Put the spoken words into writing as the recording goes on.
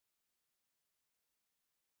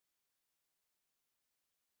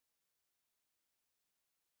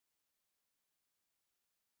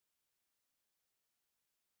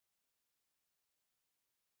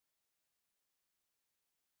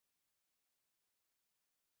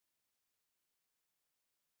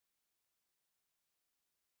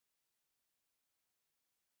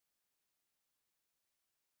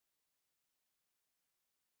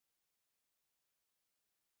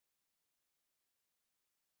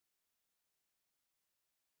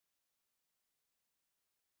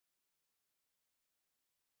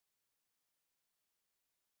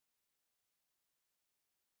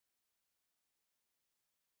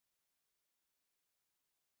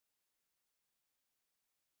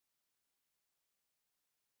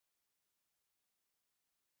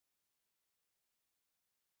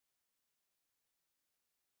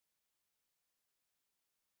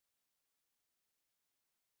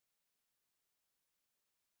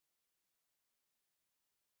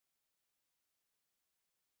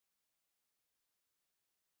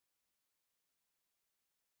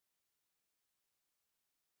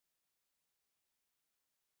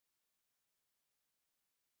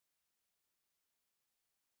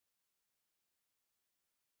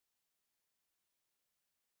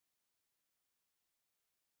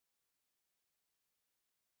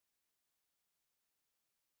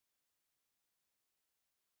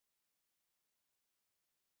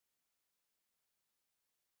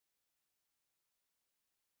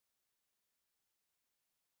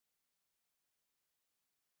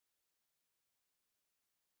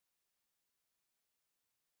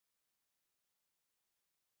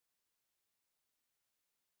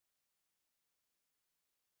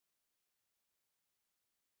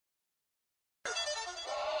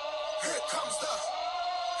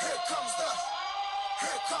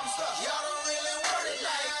Y'all don't really want it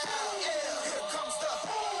like that. Yeah. Here comes the,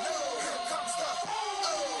 no. Here comes the,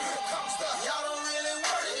 oh. Here comes the, y'all don't really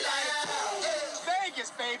want it like that. Yeah.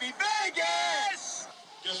 Vegas, baby, Vegas.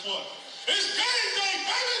 Guess what? It's game day,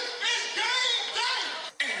 baby. It's game day.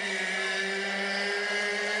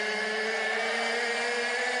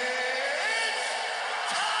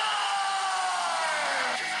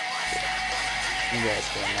 You guys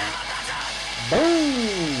can now.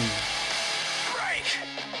 Boom!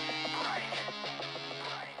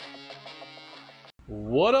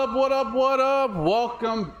 What up, what up, what up?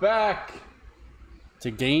 Welcome back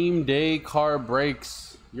to Game Day Car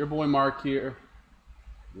Breaks. Your boy Mark here.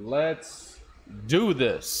 Let's do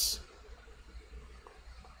this.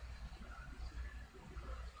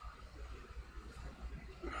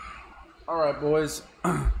 All right, boys.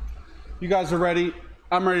 You guys are ready?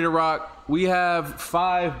 I'm ready to rock. We have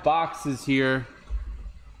 5 boxes here.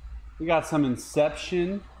 We got some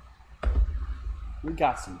Inception. We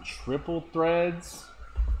got some triple threads.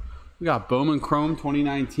 We got Bowman Chrome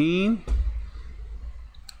 2019.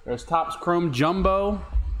 There's Topps Chrome Jumbo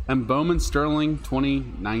and Bowman Sterling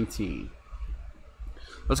 2019.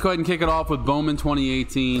 Let's go ahead and kick it off with Bowman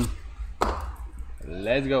 2018.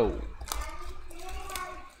 Let's go.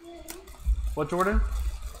 What, Jordan?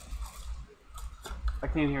 I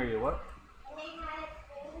can't hear you. What?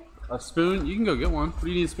 A spoon? You can go get one. What do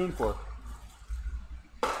you need a spoon for?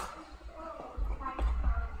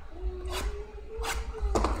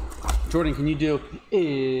 Jordan, can you do it?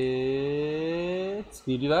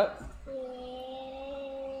 Can you do that?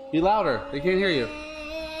 Be louder. They can't hear you.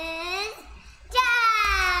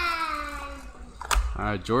 All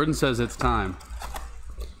right, Jordan says it's time.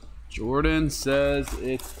 Jordan says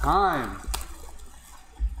it's time.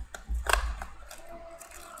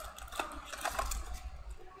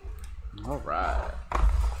 All right.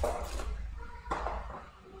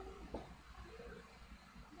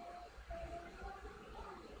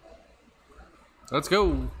 Let's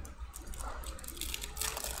go.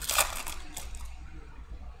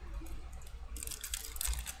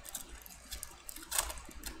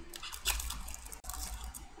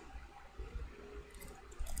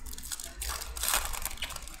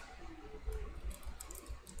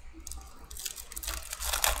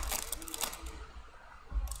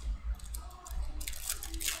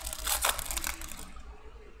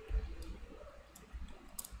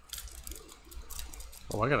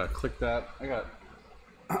 Oh, I gotta click that. I got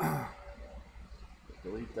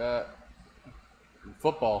delete that.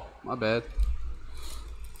 Football, my bad.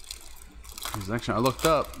 There's an extra, I looked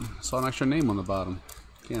up, saw an extra name on the bottom.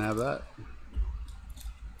 Can't have that.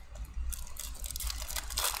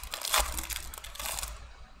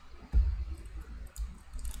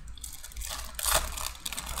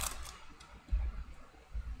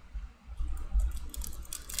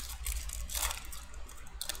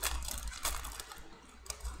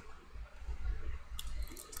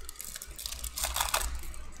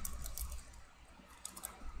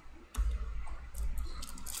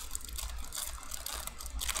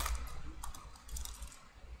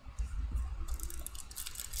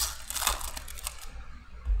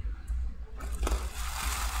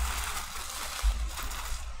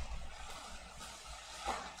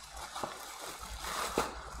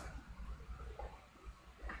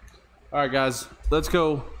 All right, guys, let's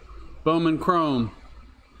go. Bowman Chrome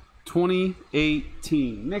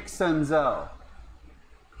 2018. Nick Senzel.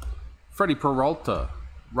 Freddie Peralta.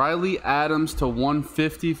 Riley Adams to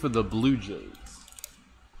 150 for the Blue Jays.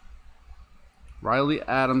 Riley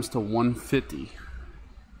Adams to 150.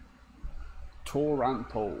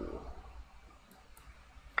 Toronto.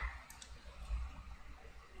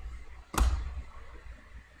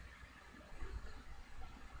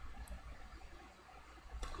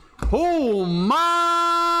 Oh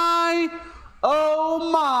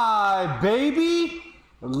my, baby.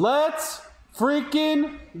 Let's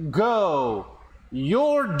freaking go.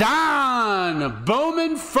 Jordan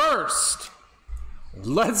Bowman first.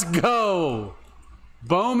 Let's go.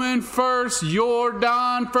 Bowman first.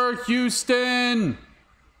 Jordan for Houston.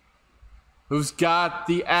 Who's got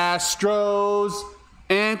the Astros?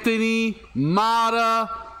 Anthony Mata.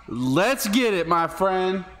 Let's get it, my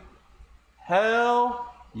friend. Hell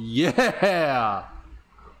yeah.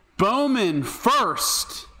 Bowman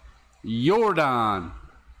first. Jordan.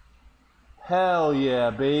 Hell yeah,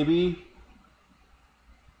 baby.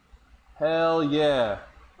 Hell yeah.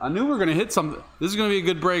 I knew we were going to hit something. This is going to be a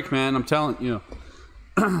good break, man. I'm telling you.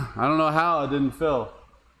 I don't know how it didn't fill.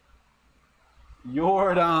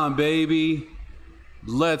 Jordan, baby.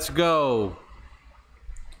 Let's go.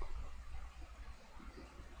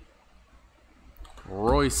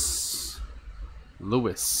 Royce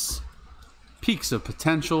Lewis. Peaks of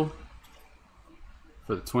potential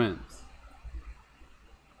for the Twins.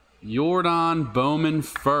 Jordan Bowman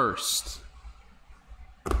first.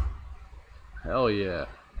 Hell yeah.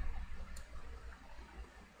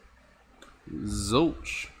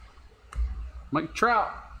 Zolch. Mike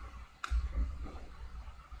Trout.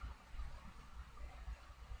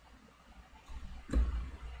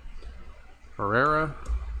 Herrera.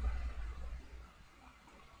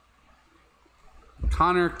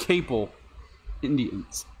 Connor Capel,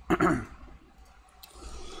 Indians. I'm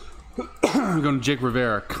going to Jake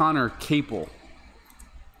Rivera. Connor Capel.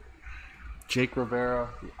 Jake Rivera,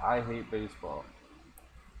 the I Hate Baseball.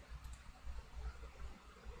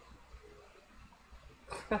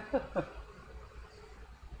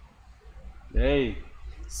 Hey.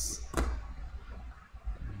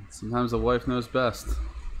 Sometimes the wife knows best.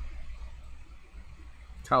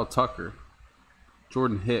 Kyle Tucker.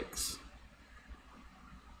 Jordan Hicks.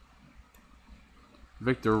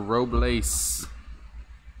 Victor Robles.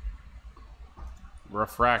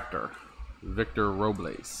 Refractor. Victor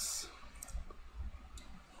Robles.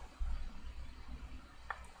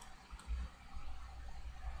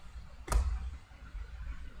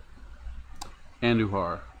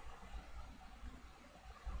 Andujar.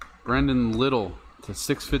 Brendan Little to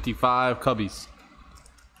 655 Cubbies.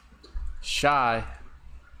 Shy.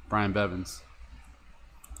 Brian Bevins.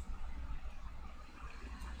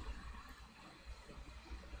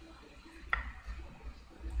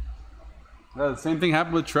 The same thing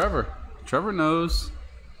happened with Trevor. Trevor knows.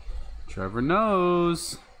 Trevor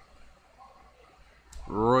knows.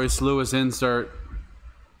 Royce Lewis insert.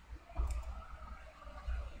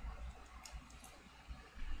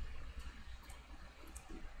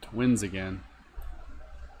 Twins again.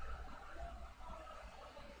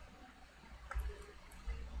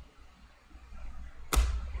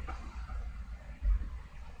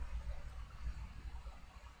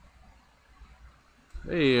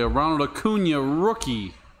 Hey, Ronald Acuna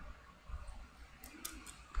rookie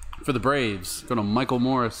for the Braves. Go to Michael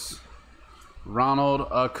Morris.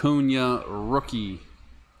 Ronald Acuna rookie.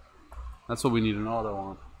 That's what we need an auto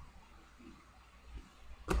on.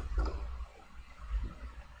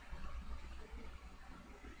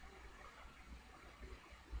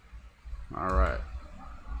 All right.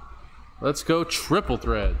 Let's go triple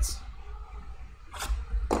threads.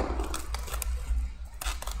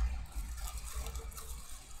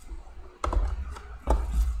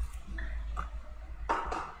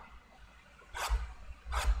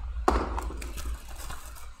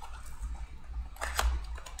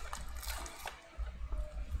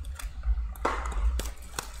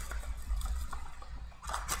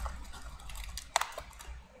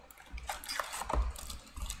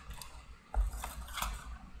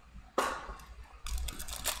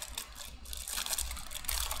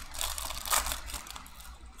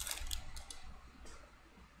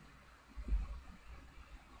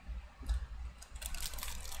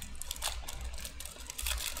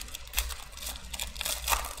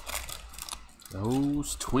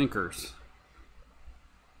 Those twinkers.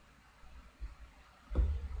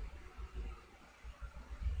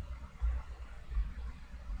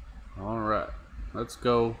 All right, let's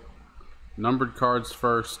go. Numbered cards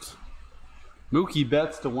first. Mookie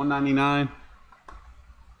Betts to 199.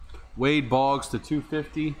 Wade Boggs to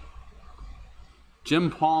 250. Jim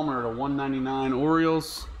Palmer to 199.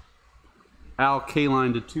 Orioles. Al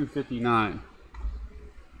Kaline to 259.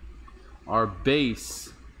 Our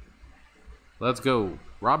base. Let's go.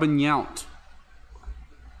 Robin Yount.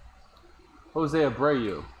 Jose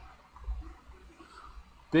Abreu.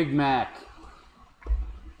 Big Mac.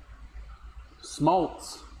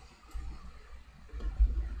 Smoltz.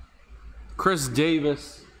 Chris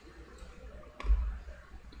Davis.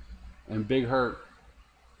 And Big Hurt.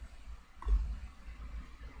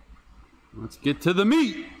 Let's get to the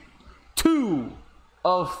meat. 2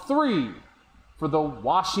 of 3. For the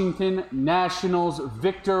Washington Nationals,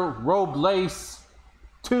 Victor Robles,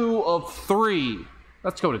 2 of 3.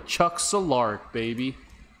 Let's go to Chuck Solaric, baby.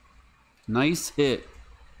 Nice hit.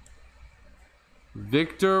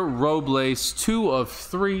 Victor Robles, 2 of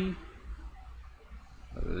 3.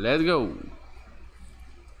 Let's go.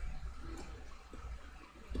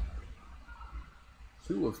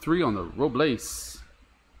 Two of 3 on the Robles.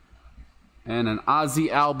 And an Ozzie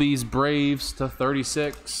Albies Braves to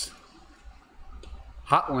 36.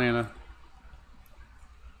 Hot Atlanta.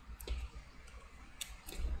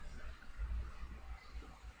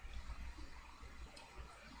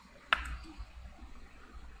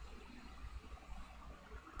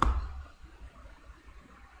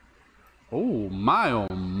 Oh my,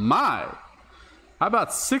 oh my. How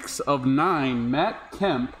about 6 of 9, Matt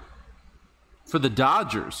Kemp for the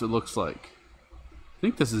Dodgers, it looks like. I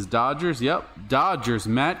think this is Dodgers. Yep, Dodgers,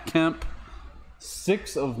 Matt Kemp.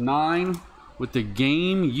 6 of 9 with the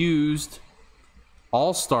game used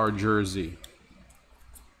All-Star jersey.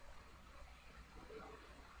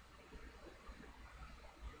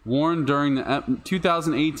 Worn during the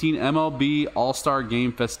 2018 MLB All-Star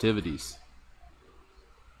Game festivities.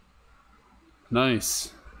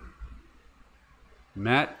 Nice.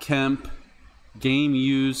 Matt Kemp, game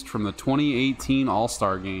used from the 2018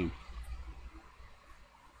 All-Star Game.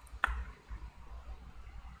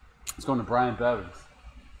 It's going to Brian Bevins.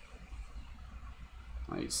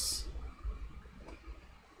 Nice.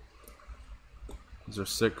 These are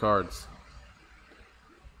sick cards.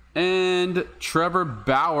 And Trevor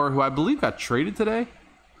Bauer, who I believe got traded today.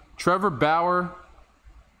 Trevor Bauer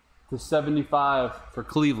to 75 for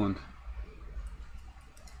Cleveland.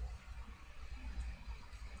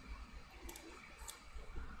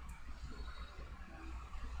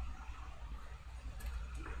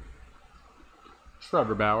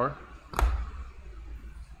 Trevor Bauer.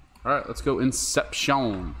 All right, let's go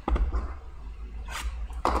Inception.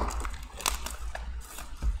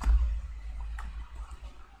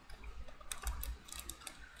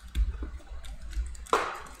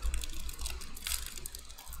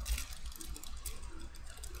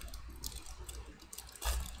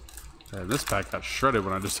 Okay, this pack got shredded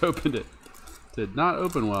when I just opened it. Did not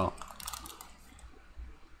open well.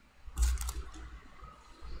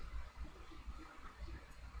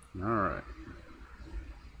 All right.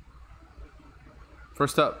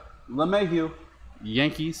 First up, LeMahieu,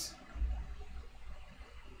 Yankees.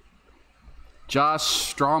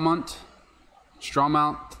 Josh Strawmont,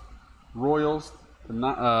 Royals to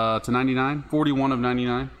 99, 41 of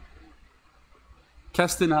 99.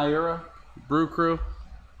 Keston Hiura, Brew Crew.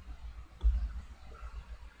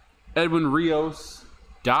 Edwin Rios,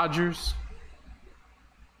 Dodgers.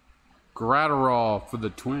 Gratterall for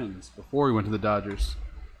the Twins before he went to the Dodgers.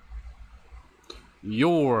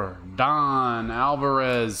 Don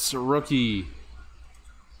Alvarez, rookie.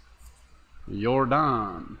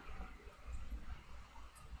 Don.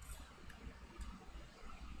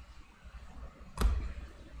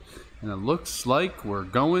 And it looks like we're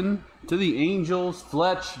going to the Angels.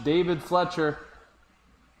 David Fletcher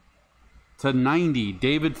to 90.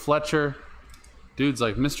 David Fletcher. Dude's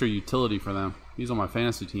like Mr. Utility for them. He's on my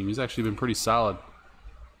fantasy team. He's actually been pretty solid.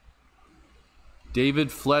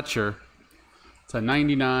 David Fletcher to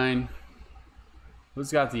 99.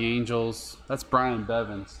 Who's got the Angels? That's Brian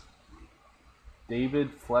Bevins.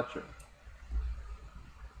 David Fletcher.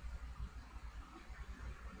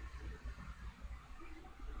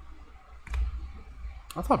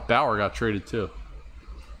 I thought Bauer got traded too.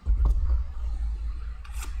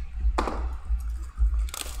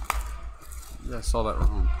 Yeah, I saw that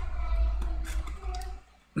wrong.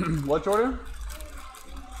 What, Jordan?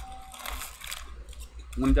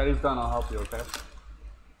 When Daddy's done, I'll help you, okay?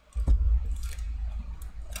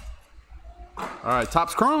 All right,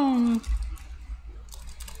 Topps Chrome.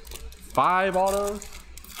 5 autos.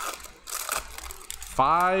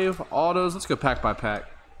 5 autos. Let's go pack by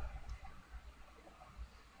pack.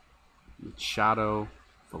 Machado,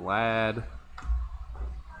 Vlad,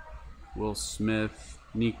 Will Smith,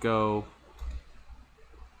 Nico,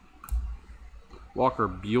 Walker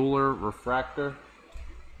Bueller, refractor.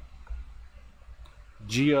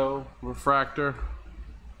 Gio, refractor.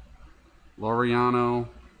 Laureano,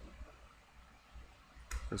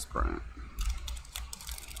 Chris Bryant.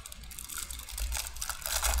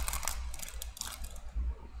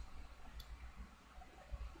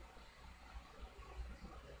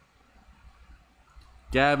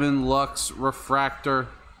 Gavin Lux, refractor.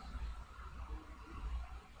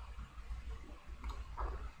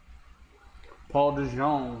 Paul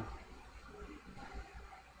DeJong.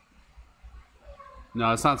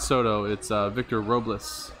 No, it's not Soto. It's Victor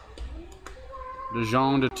Robles.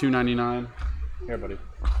 DeJong to 299. Here, buddy.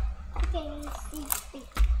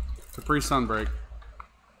 Capri Sun break.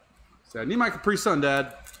 Say, I need my Capri Sun,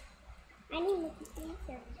 Dad. I need my Capri Sun,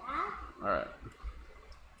 Dad. All right.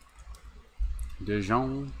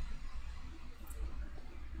 DeJong.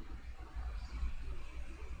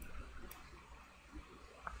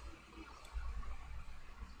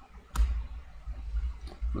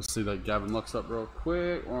 Let's see that Gavin Lux up real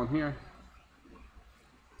quick on here.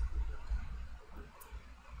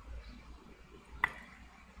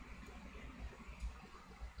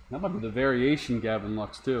 That might be the variation Gavin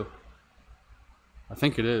Lux too. I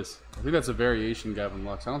think it is. I think that's a variation Gavin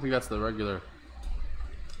Lux. I don't think that's the regular.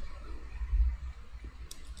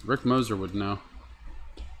 Rick Moser would know.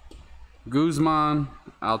 Guzman,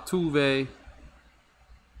 Altuve,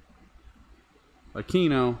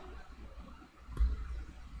 Aquino,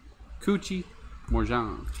 Cucci,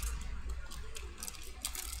 Morjan.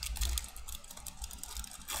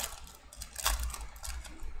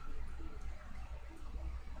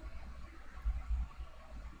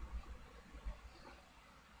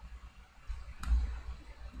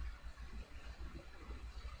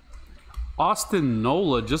 Austin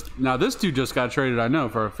Nola now this dude just got traded, I know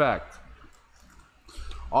for a fact.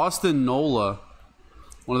 Austin Nola,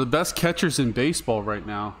 one of the best catchers in baseball right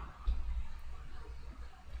now.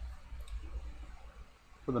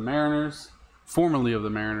 For the Mariners, formerly of the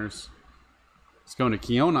Mariners. It's going to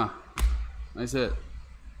Kiona. Nice hit.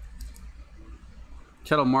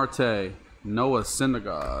 Kettle Marte, Noah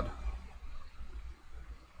Syndergaard.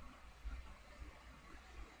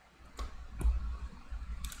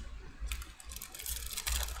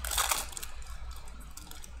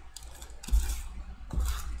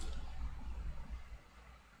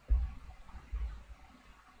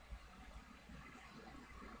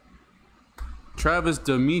 Travis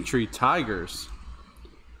Dimitri, Tigers.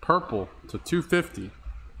 Purple to 250.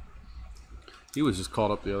 He was just called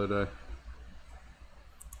up the other day.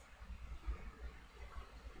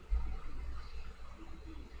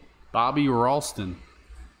 Bobby Ralston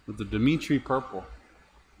with the Dimitri purple.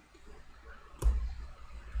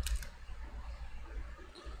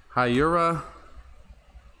 Hyura.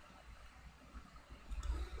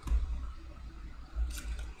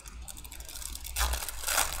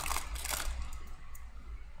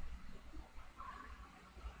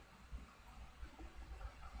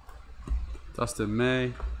 Dustin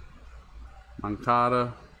May,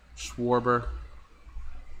 Moncada, Schwarber.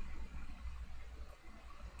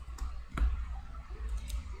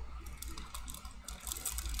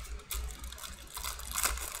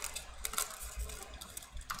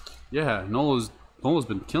 Yeah, Nola's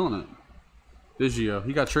been killing it. Biggio,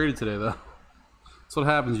 he got traded today though. That's what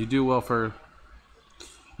happens. You do well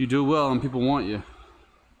and people want you.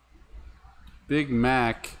 Big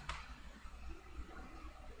Mac.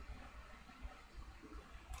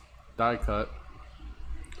 Die cut.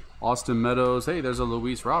 Austin Meadows. Hey, there's a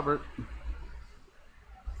Luis Robert.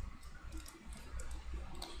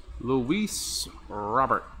 Luis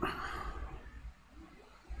Robert.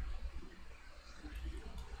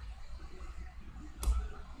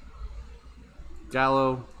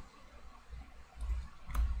 Gallo.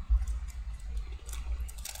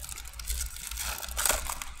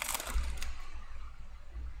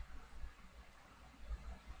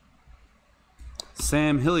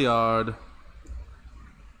 Sam Hilliard.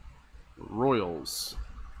 Royals.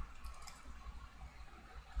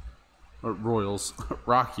 Or Royals.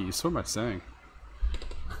 Rockies. What am I saying?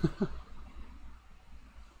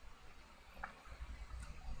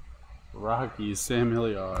 Rockies. Sam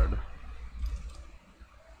Hilliard.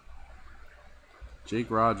 Jake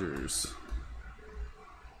Rogers.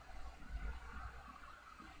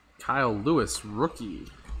 Kyle Lewis, rookie.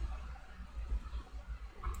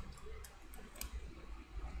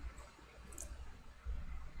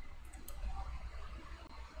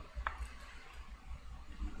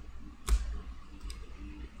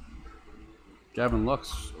 Gavin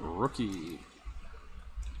Lux, rookie.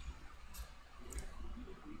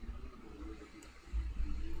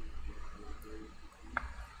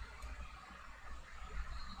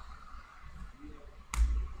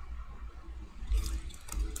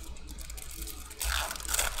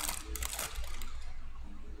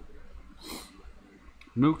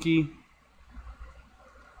 Mookie.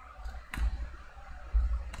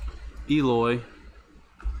 Eloy.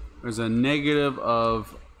 There's a negative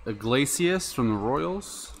of Iglesias from the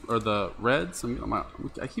Royals or the Reds.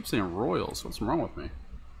 I keep saying Royals. What's wrong with me?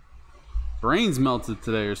 Brains melted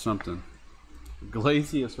today or something.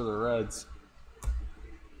 Iglesias for the Reds.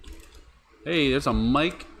 Hey, there's a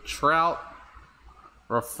Mike Trout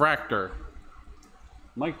refractor.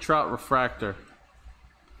 Mike Trout refractor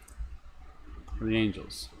for the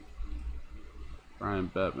Angels. Brian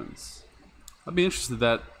Bevins. I'd be interested in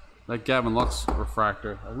that Gavin Lux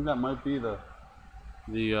refractor. I think that might be the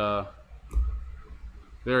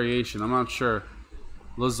variation. I'm not sure.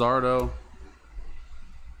 Luzardo.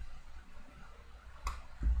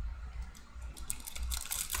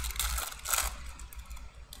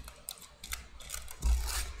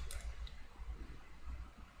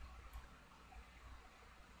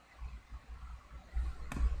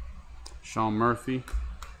 Sean Murphy.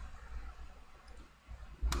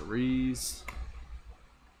 Reese.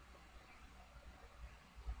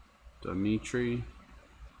 Dimitri.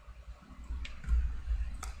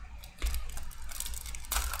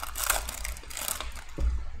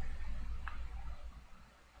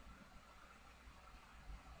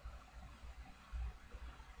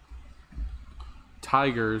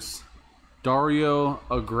 Tigers. Dario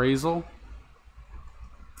Agrazel.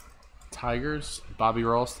 Tigers. Bobby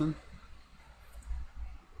Ralston.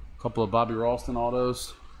 A couple of Bobby Ralston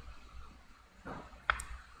autos.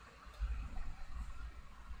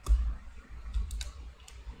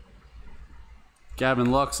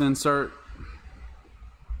 Gavin Lux insert.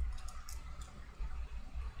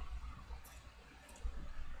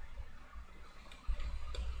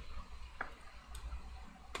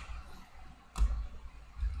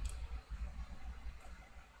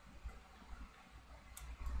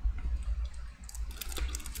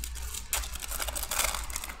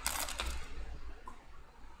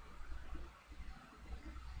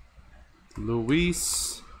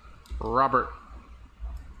 Luis Robert.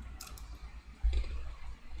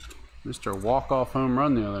 Mr. Walk-off home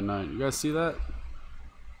run the other night. You guys see that?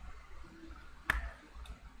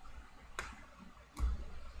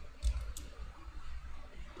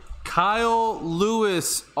 Kyle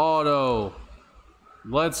Lewis auto.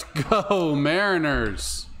 Let's go,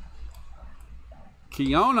 Mariners.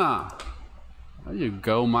 Kiona. There you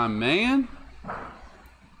go, my man.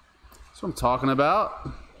 That's what I'm talking about.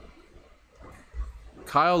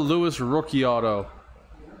 Kyle Lewis rookie auto.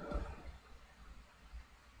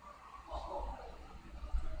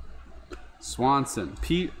 Swanson.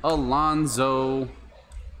 Pete Alonso.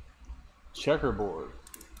 Checkerboard.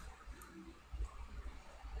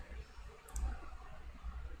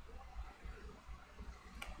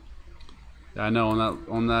 Yeah, I know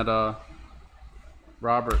on that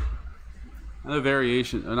Robert. And the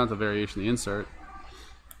variation, not the variation, the insert.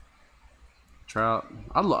 Trout.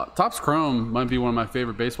 I love Topps Chrome. Might be one of my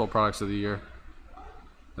favorite baseball products of the year.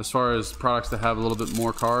 As far as products that have a little bit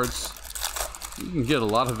more cards, you can get a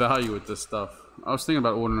lot of value with this stuff. I was thinking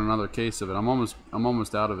about ordering another case of it. I'm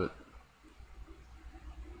almost out of it.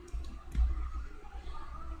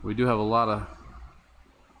 We do have a lot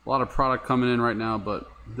of product coming in right now, but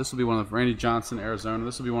this will be one of the Randy Johnson, Arizona.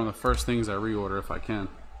 This will be one of the first things I reorder if I can.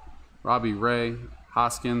 Robbie Ray,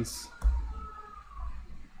 Hoskins.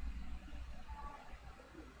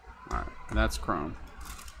 All right, and that's Chrome.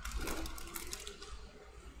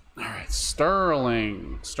 All right,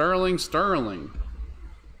 Sterling.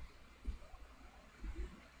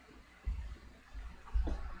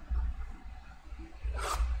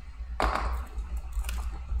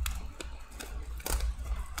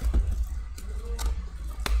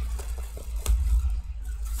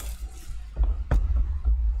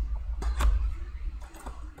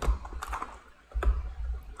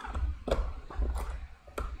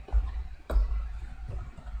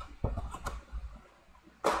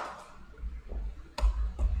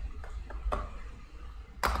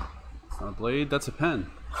 Not a blade, that's a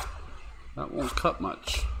pen. That won't cut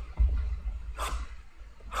much.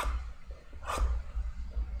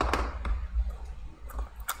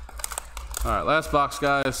 Alright, last box,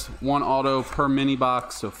 guys. One auto per mini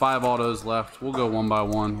box, so 5 autos left. We'll go one by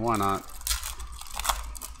one. Why not?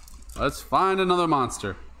 Let's find another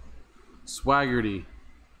monster. Swaggerty.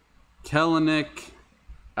 Kellenic.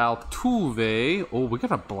 Altuve. Oh, we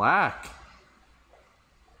got a black.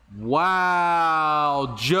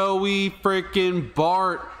 Wow, Joey freaking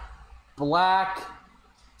Bart, black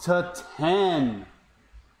to 10.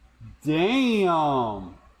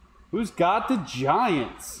 Damn. Who's got the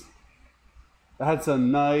Giants? That's a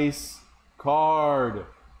nice card.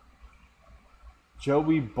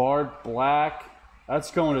 Joey Bart, black.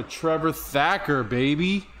 That's going to Trevor Thacker,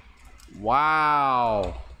 baby.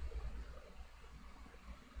 Wow.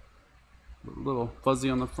 A little fuzzy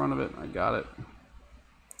on the front of it. I got it.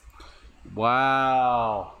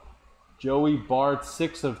 Wow. Joey Bart,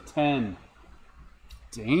 6 of 10.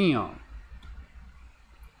 Damn.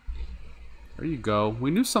 There you go.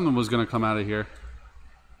 We knew something was going to come out of here.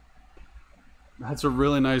 That's a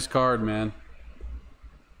really nice card, man.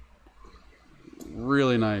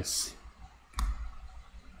 Really nice.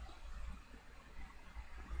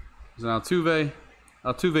 There's an Altuve.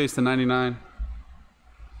 Altuve's to 99.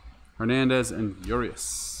 Hernandez and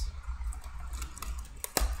Urias.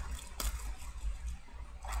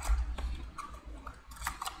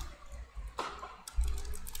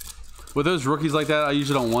 With those rookies like that, I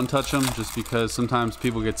usually don't one-touch them just because sometimes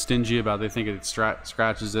people get stingy about they think it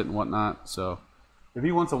scratches it and whatnot. So if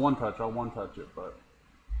he wants a one-touch, I'll one-touch it. But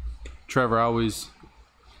Trevor, I always...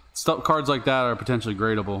 cards like that are potentially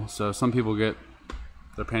gradable. So some people get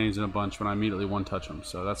their panties in a bunch when I immediately one-touch them.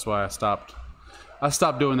 So that's why I stopped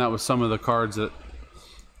doing that with some of the cards that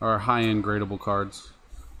are high-end gradable cards.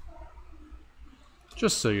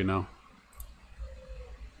 Just so you know.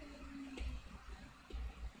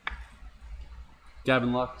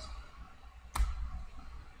 Gavin Lux.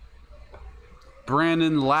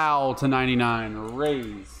 Brandon Lau to 99.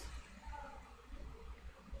 Rays.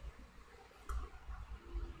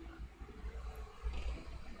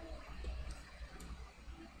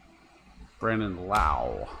 Brandon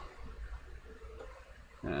Lau.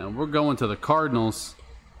 And we're going to the Cardinals.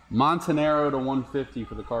 Montanaro to 150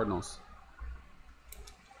 for the Cardinals.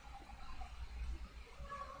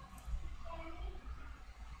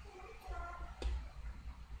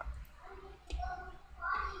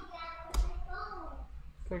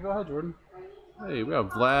 Okay, go ahead, Jordan. Hey, we have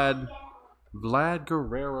Vlad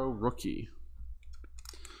Guerrero rookie.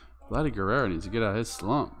 Vlad Guerrero needs to get out of his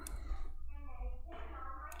slump.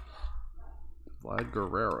 Vlad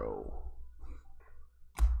Guerrero.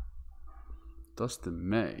 Dustin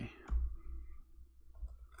May.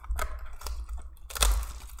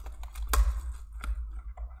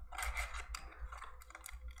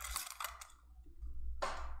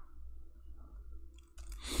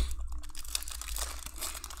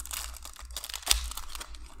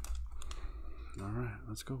 All right,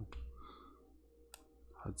 let's go.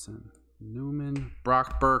 Hudson Newman.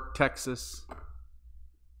 Brock Burke, Texas.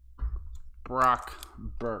 Brock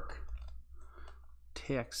Burke,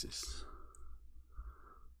 Texas.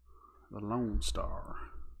 The Lone Star.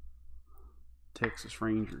 Texas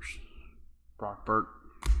Rangers. Brock Burke.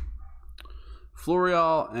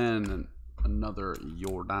 Florial and another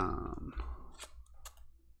Jordan.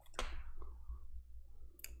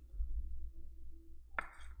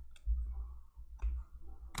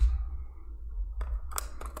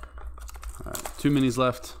 All right, 2 minis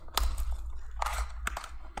left.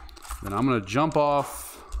 Then I'm going to jump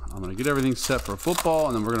off. I'm going to get everything set for football,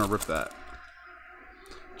 and then we're going to rip that.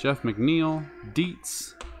 Jeff McNeil,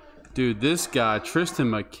 Dietz. Dude, this guy, Tristan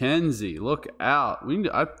McKenzie. Look out.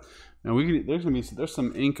 There's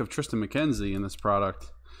some ink of Tristan McKenzie in this product.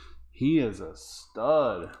 He is a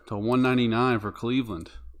stud to 199 for Cleveland.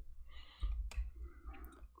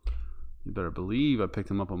 You better believe I picked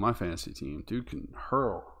him up on my fantasy team. Dude can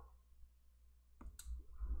hurl.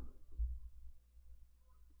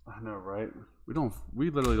 I know, right? We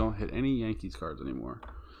literally don't hit any Yankees cards anymore.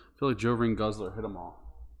 I feel like Joe Ring Guzzler hit them all.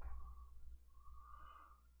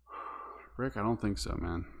 Rick, I don't think so,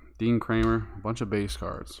 man. Dean Kramer, a bunch of base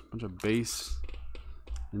cards. A bunch of base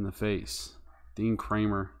in the face. Dean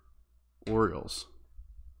Kramer, Orioles.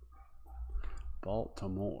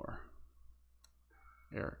 Baltimore.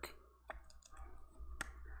 Eric.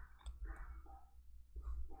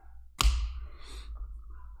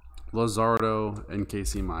 Lazardo and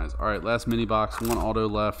Casey Mize. All right, last mini box. 1 auto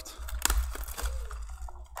left.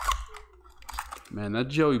 Man, that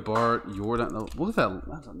Joey Bart, Jordan. Look at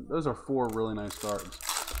that. Those are 4 really nice cards.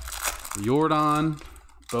 Jordan,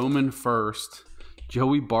 Bowman first.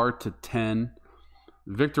 Joey Bart to 10.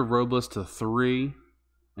 Victor Robles to 3.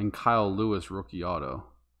 And Kyle Lewis rookie auto.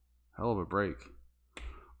 Hell of a break.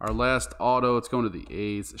 Our last auto, it's going to the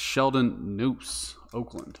A's. Sheldon Noose,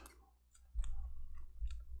 Oakland.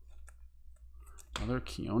 Another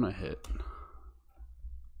Kiona hit.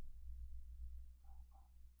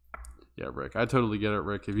 Yeah, Rick. I totally get it,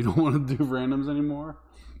 Rick. If you don't want to do randoms anymore,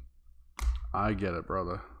 I get it,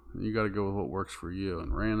 brother. You got to go with what works for you.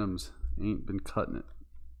 And randoms ain't been cutting it.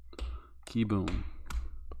 Key boom.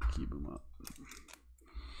 Key boom up.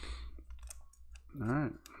 All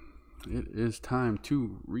right. It is time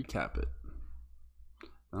to recap it.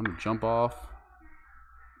 I'm going to jump off.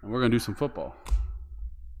 And we're going to do some football.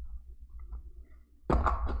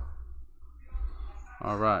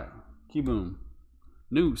 All right. Key boom.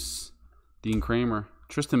 Noose. Dean Kramer.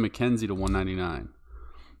 Tristan McKenzie to 199.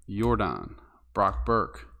 Jordan. Brock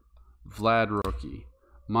Burke. Vlad rookie.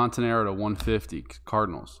 Montanaro to 150.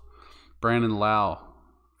 Cardinals. Brandon Lau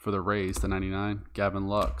for the Rays to 99. Gavin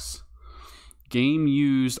Lux. Game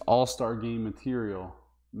used All-Star game material.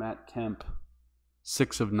 Matt Kemp.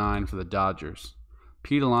 6 of 9 for the Dodgers.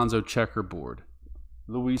 Pete Alonso checkerboard.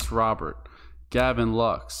 Luis Robert. Gavin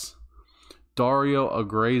Lux. Dario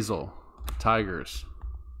Agrazel, Tigers.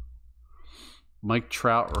 Mike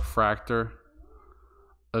Trout refractor.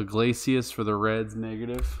 Iglesias for the Reds,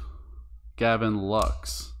 negative. Gavin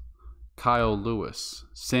Lux. Kyle Lewis.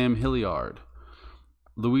 Sam Hilliard.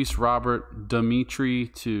 Luis Robert Dimitri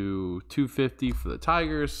to 250 for the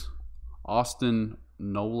Tigers. Austin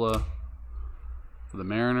Nola for the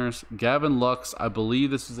Mariners. Gavin Lux, I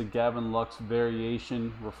believe this is a Gavin Lux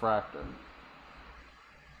variation refractor.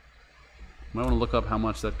 Might want to look up how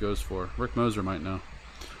much that goes for. Rick Moser might know.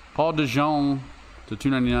 Paul DeJong to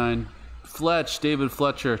 299. David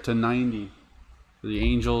Fletcher to 90 for the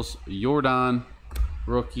Angels. Jordan,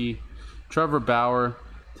 rookie. Trevor Bauer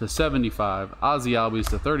to 75. Ozzie Albies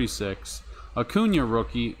to 36. Acuna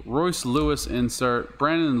rookie. Royce Lewis insert.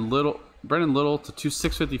 Brandon Little to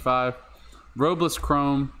 655. Robles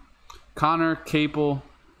Chrome. Connor Capel,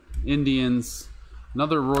 Indians.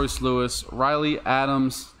 Another Royce Lewis. Riley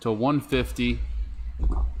Adams to 150.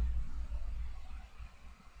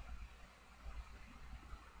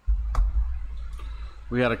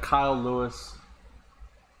 We had a Kyle Lewis.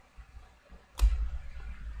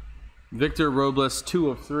 Victor Robles, 2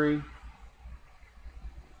 of 3. I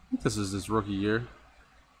think this is his rookie year.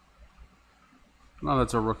 I don't know if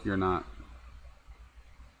that's a rookie or not.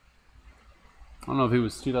 I don't know if he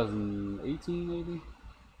was 2018 maybe.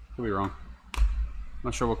 Could be wrong.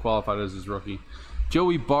 Not sure what qualified as his rookie.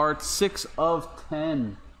 Joey Bart, 6 of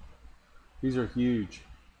 10. These are huge.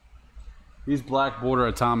 These black border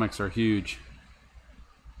atomics are huge.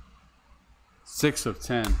 6 of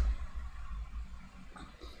 10.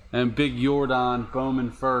 And Big Jordan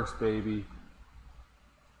Bowman first, baby.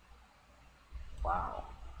 Wow.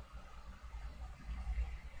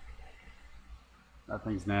 That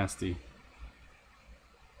thing's nasty.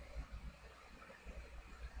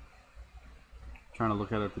 Trying to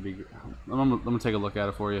look at it to be. I'm gonna take a look at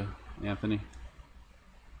it for you, Anthony.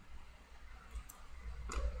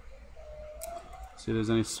 See if there's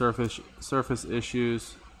any surface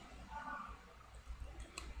issues.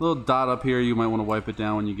 Little dot up here, you might want to wipe it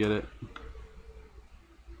down when you get it.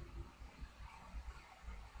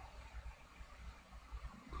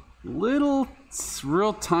 Little,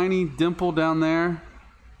 real tiny dimple down there.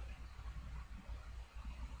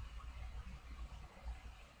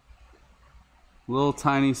 Little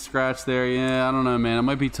tiny scratch there. Yeah, I don't know, man. It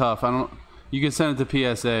might be tough. You can send it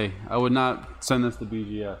to PSA. I would not send this to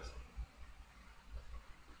BGS.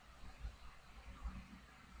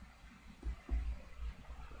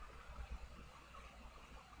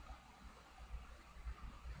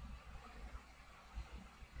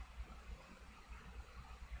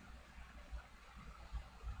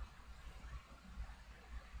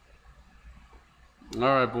 All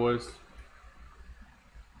right, boys.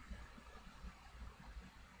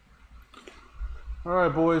 All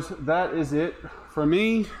right, boys. That is it for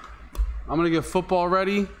me. I'm going to get football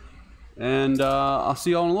ready, and I'll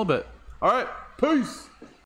see y'all in a little bit. All right. Peace.